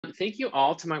Thank you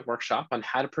all to my workshop on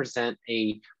how to present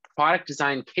a product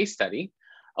design case study.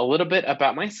 A little bit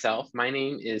about myself. My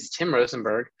name is Tim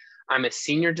Rosenberg. I'm a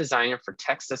senior designer for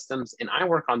tech systems, and I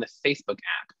work on the Facebook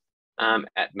app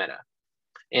at Meta.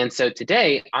 And so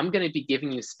today I'm going to be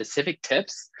giving you specific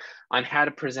tips on how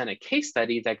to present a case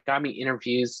study that got me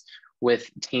interviews with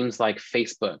teams like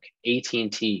Facebook,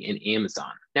 AT&T, and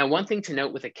Amazon. Now, one thing to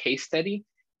note with a case study,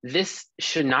 this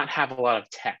should not have a lot of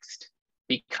text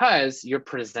because you're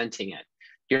presenting it.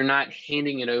 You're not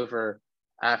handing it over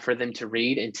for them to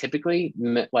read. And typically,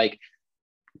 like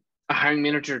a hiring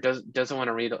manager doesn't want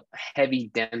to read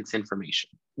heavy, dense information.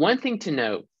 One thing to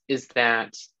note is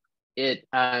that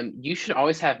you should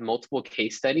always have multiple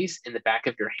case studies in the back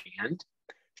of your hand.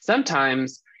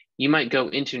 Sometimes you might go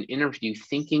into an interview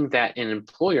thinking that an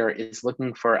employer is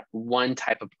looking for one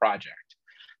type of project.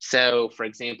 So for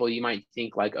example, you might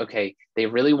think like, okay, they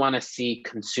really want to see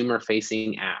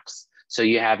consumer-facing apps. So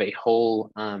you have a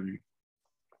whole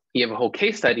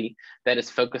case study that is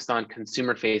focused on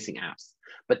consumer-facing apps.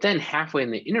 But then halfway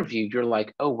in the interview, you're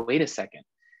like, oh, wait a second.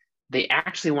 They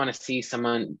actually want to see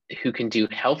someone who can do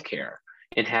healthcare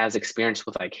and has experience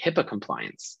with like HIPAA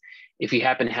compliance. If you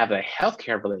happen to have a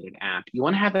healthcare related app, you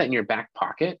want to have that in your back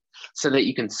pocket so that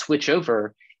you can switch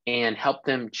over and help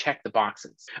them check the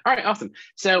boxes. All right, awesome.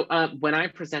 So when I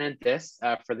presented this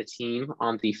for the team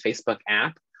on the Facebook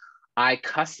app, I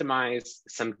customized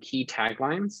some key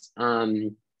taglines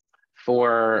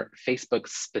for Facebook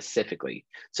specifically.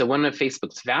 So one of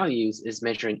Facebook's values is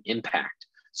measuring impact.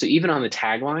 So even on the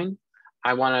tagline,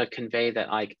 I want to convey that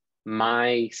like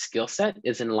my skill set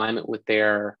is in alignment with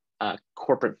their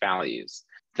corporate values.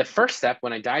 The first step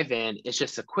when I dive in is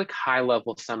just a quick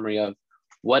high-level summary of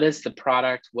what is the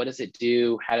product, what does it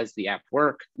do, how does the app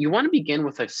work? You want to begin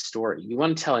with a story. You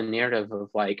want to tell a narrative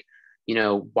of like,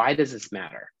 why does this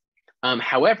matter?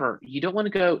 However, you don't want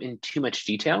to go in too much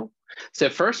detail. So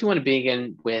first you want to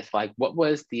begin with like, what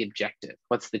was the objective?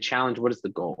 What's the challenge? What is the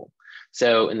goal?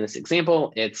 So in this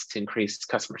example, it's to increase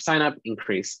customer sign-up,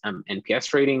 increase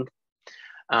NPS rating.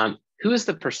 Who is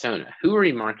the persona? Who are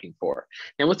you marketing for?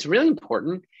 Now, what's really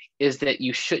important is that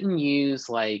you shouldn't use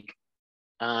like,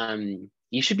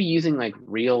 you should be using like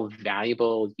real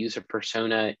valuable user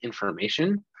persona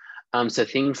information. So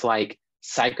things like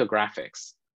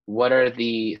psychographics. What are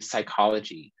the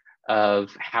psychology of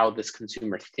how this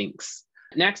consumer thinks?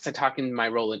 Next, I talk in my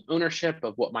role in ownership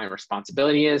of what my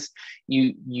responsibility is.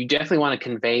 You definitely want to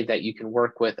convey that you can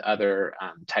work with other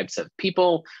types of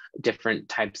people, different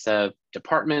types of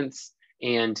departments,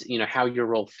 and how your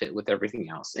role fit with everything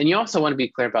else. And you also want to be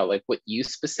clear about like what you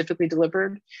specifically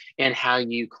delivered and how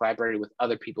you collaborated with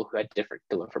other people who had different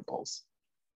deliverables.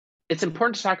 It's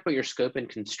important to talk about your scope and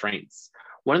constraints.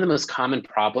 One of the most common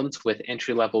problems with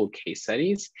entry-level case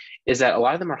studies is that a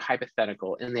lot of them are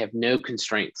hypothetical and they have no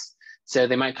constraints. So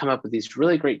they might come up with these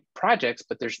really great projects,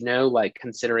 but there's no like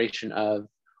consideration of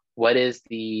what's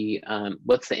the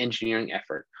engineering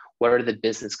effort? What are the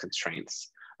business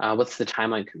constraints? What's the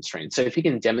timeline constraints? So if you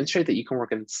can demonstrate that you can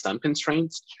work in some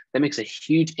constraints, that makes a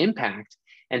huge impact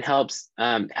and helps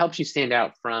you stand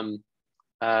out from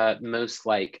most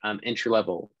like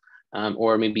entry-level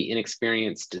or maybe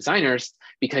inexperienced designers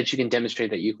because you can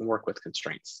demonstrate that you can work with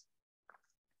constraints.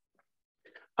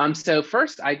 So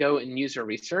first I go and user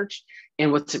research.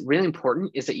 And what's really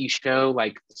important is that you show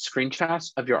like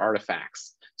screenshots of your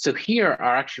artifacts. So here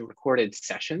are actually recorded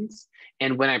sessions.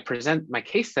 And when I present my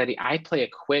case study, I play a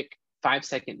quick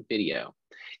 5-second video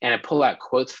and I pull out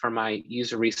quotes from my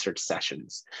user research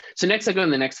sessions. So next I go in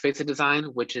the next phase of design,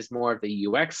 which is more of the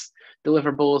UX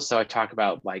deliverables. So I talk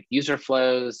about like user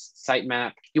flows,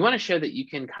 sitemap. You want to show that you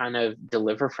can kind of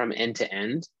deliver from end to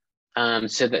end.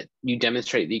 So that you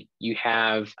demonstrate that you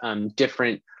have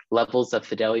different levels of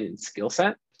fidelity and skill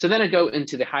set. So then I go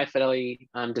into the high fidelity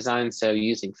design. So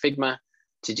using Figma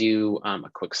to do a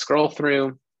quick scroll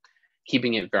through,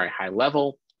 keeping it very high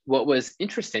level. What was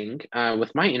interesting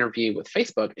with my interview with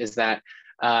Facebook is that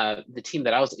the team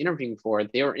that I was interviewing for,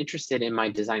 they were interested in my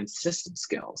design system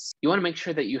skills. You want to make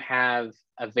sure that you have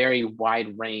a very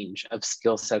wide range of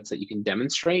skill sets that you can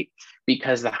demonstrate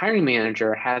because the hiring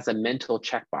manager has a mental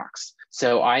checkbox.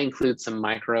 So I include some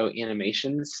micro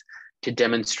animations to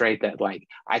demonstrate that like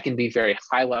I can be very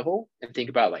high level and think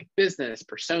about like business,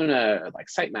 persona, like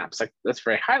sitemaps, like that's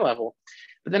very high level.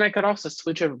 But then I could also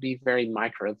switch over to be very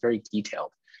micro, very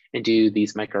detailed and do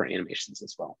these micro animations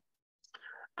as well.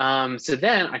 So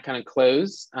then I kind of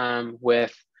close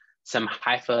with some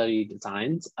high fidelity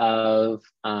designs of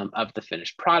the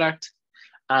finished product.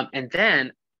 And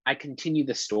then I continue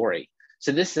the story.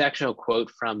 So this is actually a quote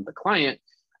from the client.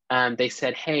 They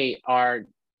said, hey,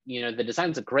 the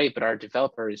designs look great, but our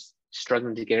developer is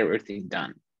struggling to get everything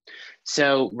done.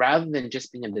 So rather than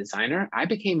just being a designer, I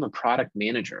became a product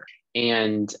manager.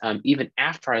 And even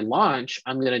after I launch,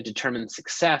 I'm going to determine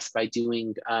success by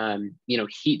doing,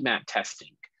 heat map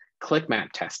testing, click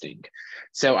map testing.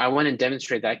 So I want to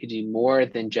demonstrate that I could do more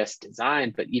than just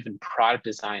design, but even product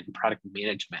design and product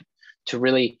management to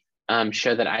really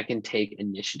show that I can take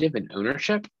initiative and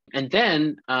ownership. And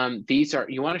then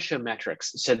you want to show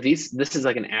metrics. So this is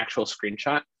like an actual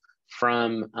screenshot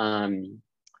from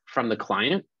the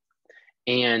client.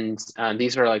 And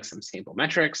these are like some sample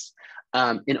metrics.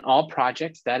 In all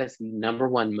projects, that is the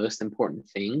 #1 most important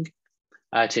thing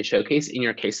to showcase in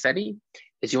your case study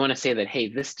is you want to say that, hey,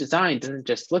 this design doesn't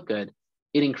just look good,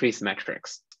 it increased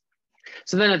metrics.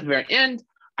 So then at the very end,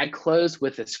 I close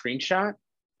with a screenshot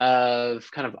of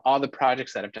kind of all the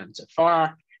projects that I've done so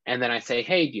far. And then I say,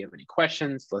 hey, do you have any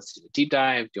questions? Let's do a deep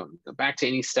dive. Do you want me to go back to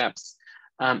any steps?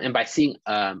 And by seeing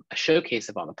a showcase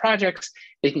of all the projects,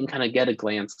 they can kind of get a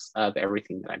glance of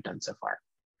everything that I've done so far.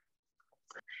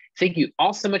 Thank you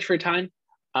all so much for your time.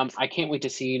 I can't wait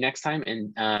to see you next time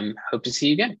and hope to see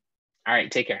you again. All right,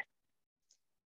 take care.